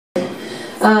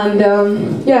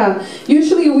And yeah,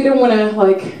 usually we don't want to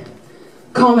like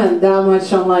comment that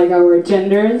much on like our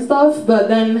gender and stuff, but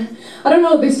then I don't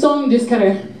know, this song just kind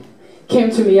of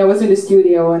came to me. I was in the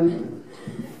studio and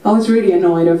I was really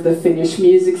annoyed of the Finnish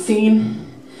music scene.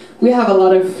 We have a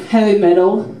lot of heavy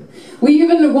metal. We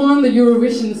even won the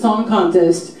Eurovision Song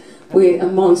Contest with a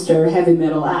monster heavy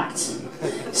metal act.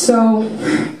 So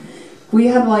we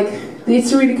have like,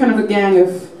 it's really kind of a gang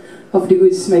of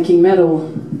dudes making metal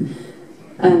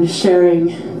and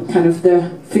sharing kind of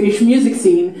the Finnish music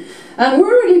scene. And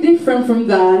we're really different from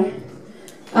that,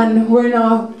 and we're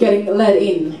now getting let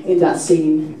in that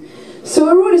scene. So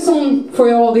I wrote a song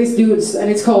for all these dudes,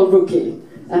 and it's called Rookie,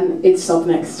 and it's up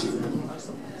next.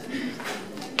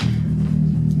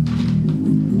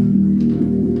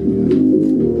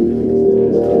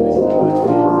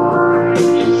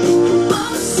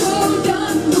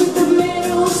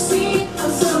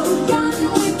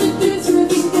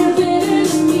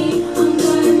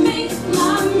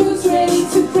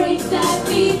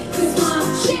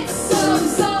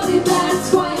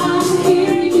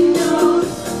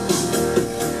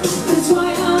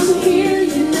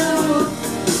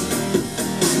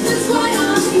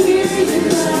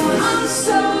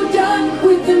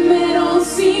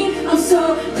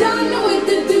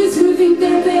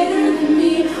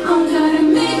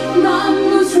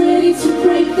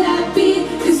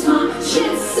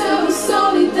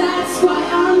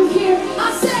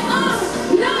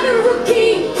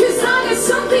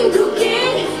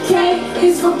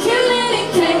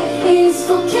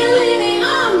 Killing,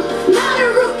 not a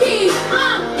rookie,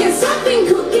 get something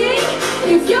cooking.